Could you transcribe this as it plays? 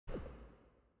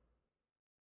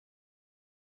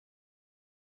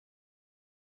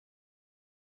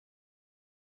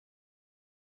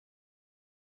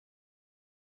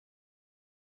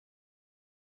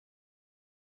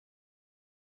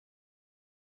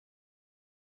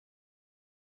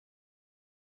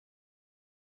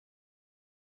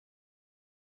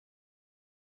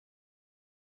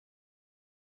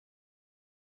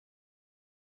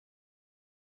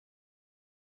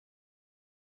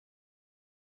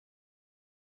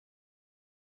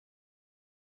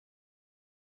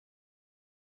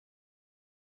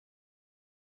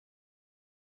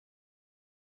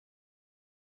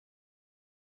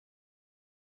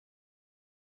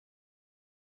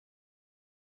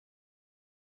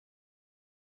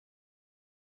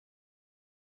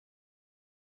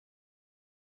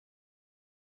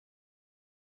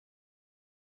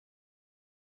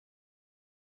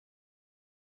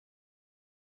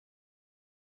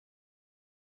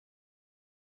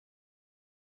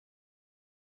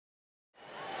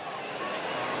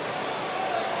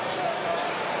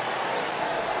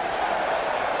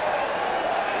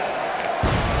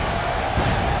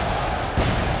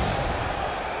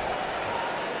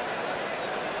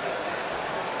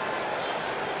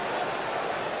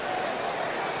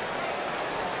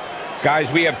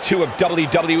Guys, we have two of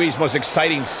WWE's most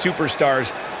exciting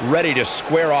superstars ready to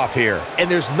square off here. And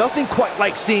there's nothing quite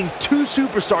like seeing two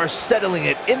superstars settling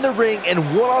it in the ring in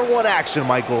one-on-one action,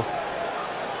 Michael.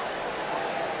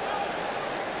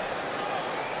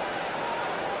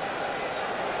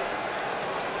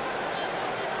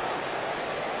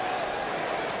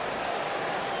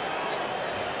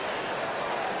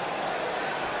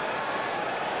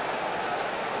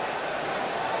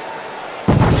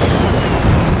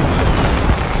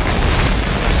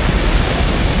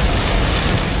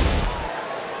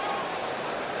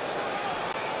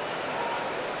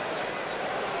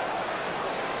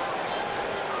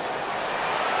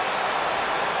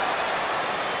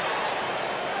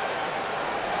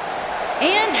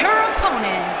 And her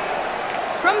opponent,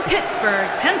 from Pittsburgh,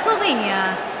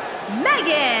 Pennsylvania,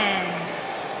 Megan.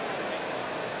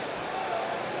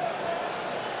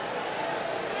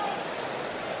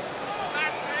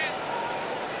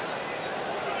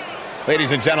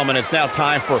 Ladies and gentlemen, it's now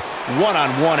time for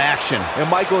one-on-one action. And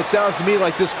Michael, it sounds to me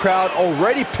like this crowd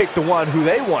already picked the one who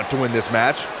they want to win this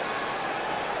match.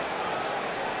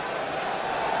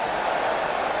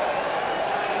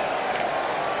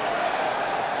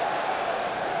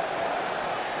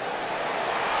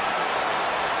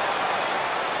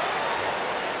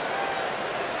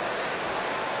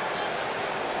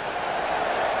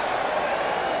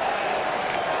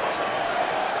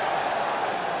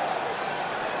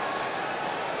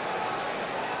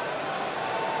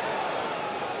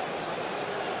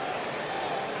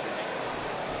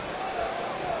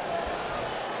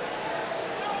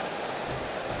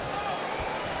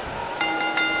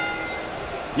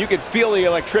 You can feel the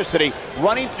electricity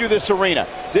running through this arena.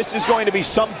 This is going to be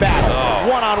some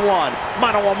battle. One-on-one,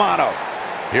 mano-a-mano.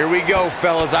 Here we go,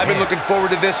 fellas. I've been looking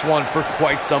forward to this one for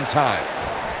quite some time.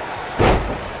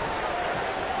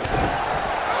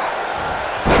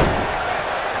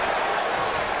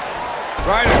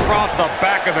 Right across the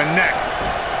back of the neck.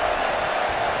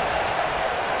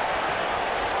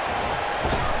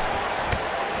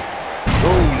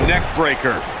 Oh, neck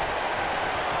breaker.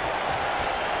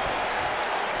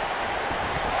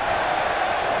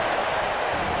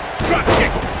 Drop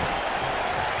kick.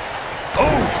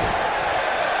 Oh!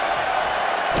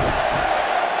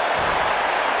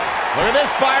 Look at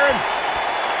this, Byron.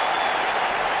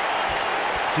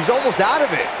 She's almost out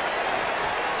of it.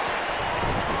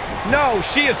 No,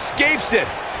 she escapes it.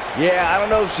 Yeah, I don't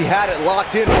know if she had it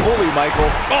locked in fully,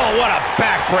 Michael. Oh, what a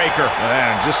backbreaker.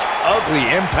 Man, just ugly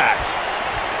impact.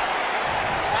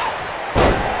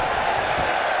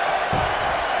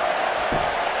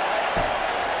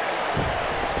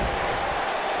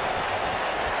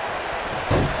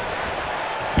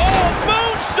 Oh,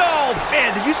 moonsault!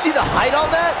 Man, did you see the height on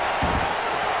that?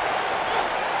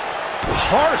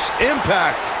 Harsh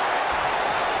impact.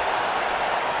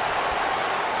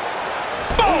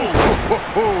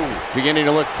 Beginning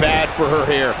to look bad for her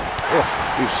here.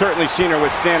 We've certainly seen her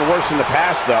withstand worse in the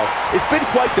past, though. It's been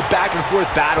quite the back and forth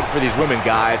battle for these women,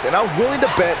 guys, and I'm willing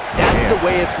to bet that's the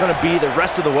way it's going to be the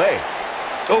rest of the way.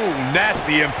 Oh,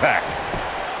 nasty impact.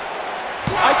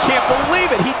 I can't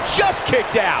believe it. He just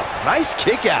kicked out. Nice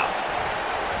kick out.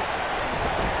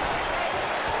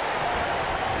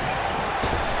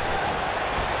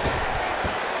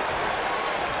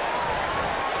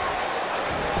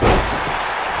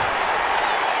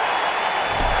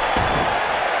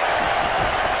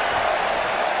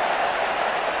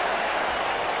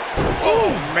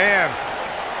 Oh, man.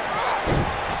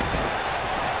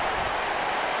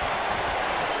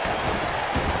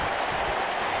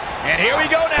 And here we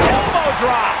go now. Elbow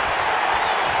drop.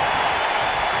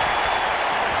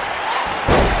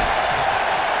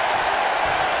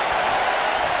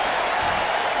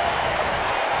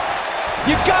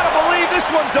 You gotta believe this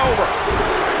one's over.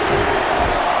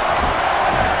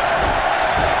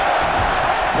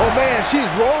 Oh, man, she's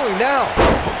rolling now.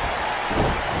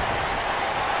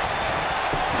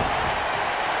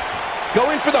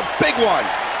 Going for the big one.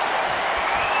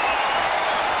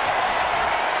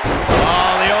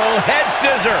 Oh, the old head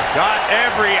scissor. Got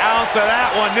every ounce of that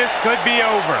one. This could be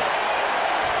over.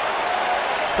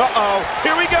 Uh-oh.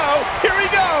 Here we go. Here we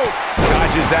go.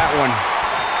 Dodges that one.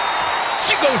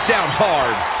 She goes down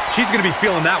hard. She's going to be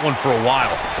feeling that one for a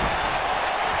while.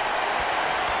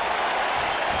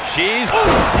 She's...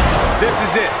 This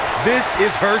is it. This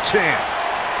is her chance.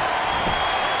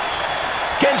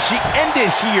 Can she end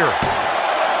it here?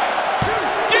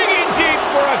 Digging deep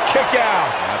for a kick out.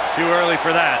 That's too early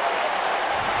for that.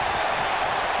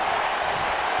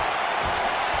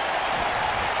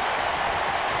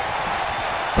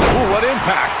 Ooh, what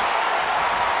impact.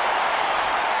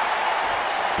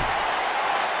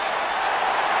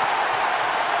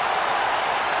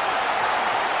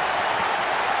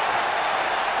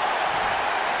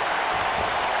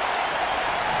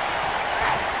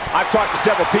 I've talked to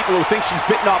several people who think she's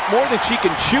bitten off more than she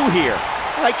can chew here.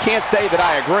 I can't say that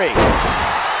I agree.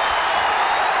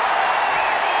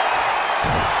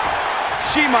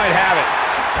 She might have it.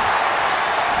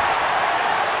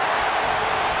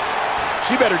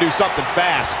 She better do something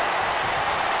fast.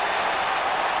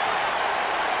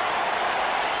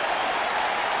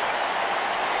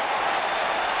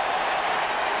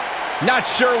 Not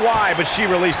sure why, but she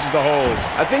releases the hold.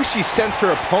 I think she sensed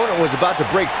her opponent was about to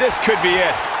break. This could be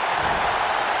it.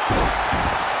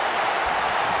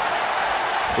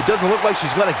 It doesn't look like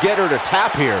she's going to get her to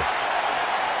tap here.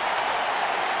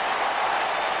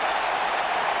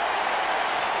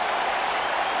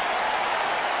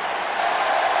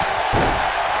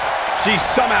 She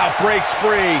somehow breaks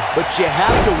free. But you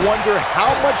have to wonder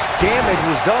how much damage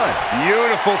was done.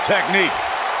 Beautiful technique.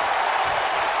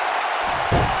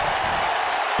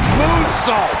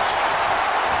 Moonsault.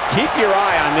 Keep your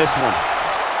eye on this one.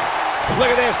 Look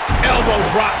at this. Elbow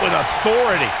drop with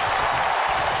authority.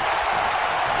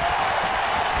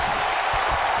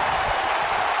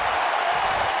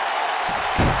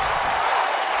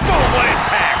 Boom, what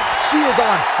impact. She is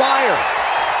on fire.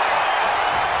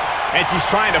 And she's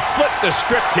trying to flip the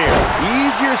script here.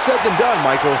 Easier said than done,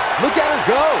 Michael. Look at her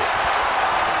go.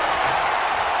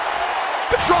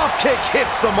 The drop kick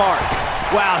hits the mark.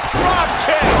 Wow, drop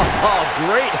kick. Oh,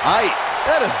 great height.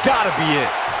 That has got to be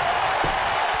it.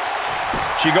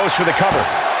 She goes for the cover.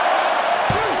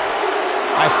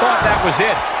 I thought that was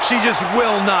it. She just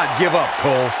will not give up,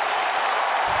 Cole.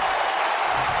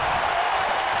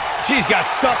 She's got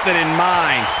something in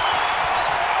mind.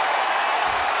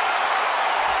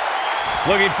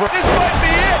 Looking for... This might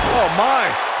be it. Oh, my.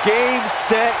 Game,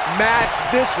 set, match.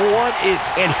 This one is...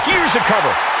 And here's a cover.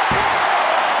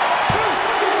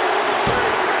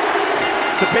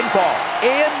 The pinfall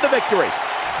and the victory.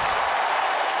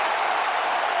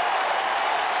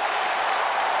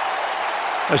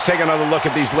 Let's take another look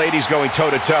at these ladies going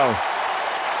toe-to-toe.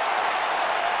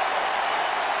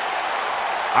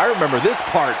 I remember this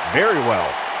part very well.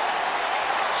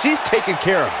 She's taking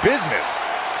care of business.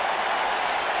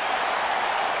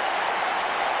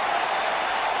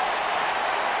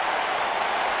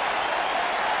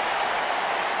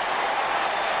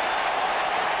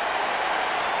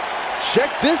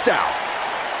 Check this out.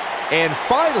 And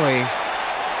finally,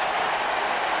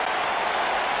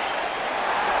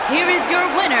 Here is your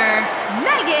winner,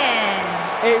 Meagan.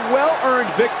 A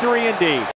well-earned victory indeed.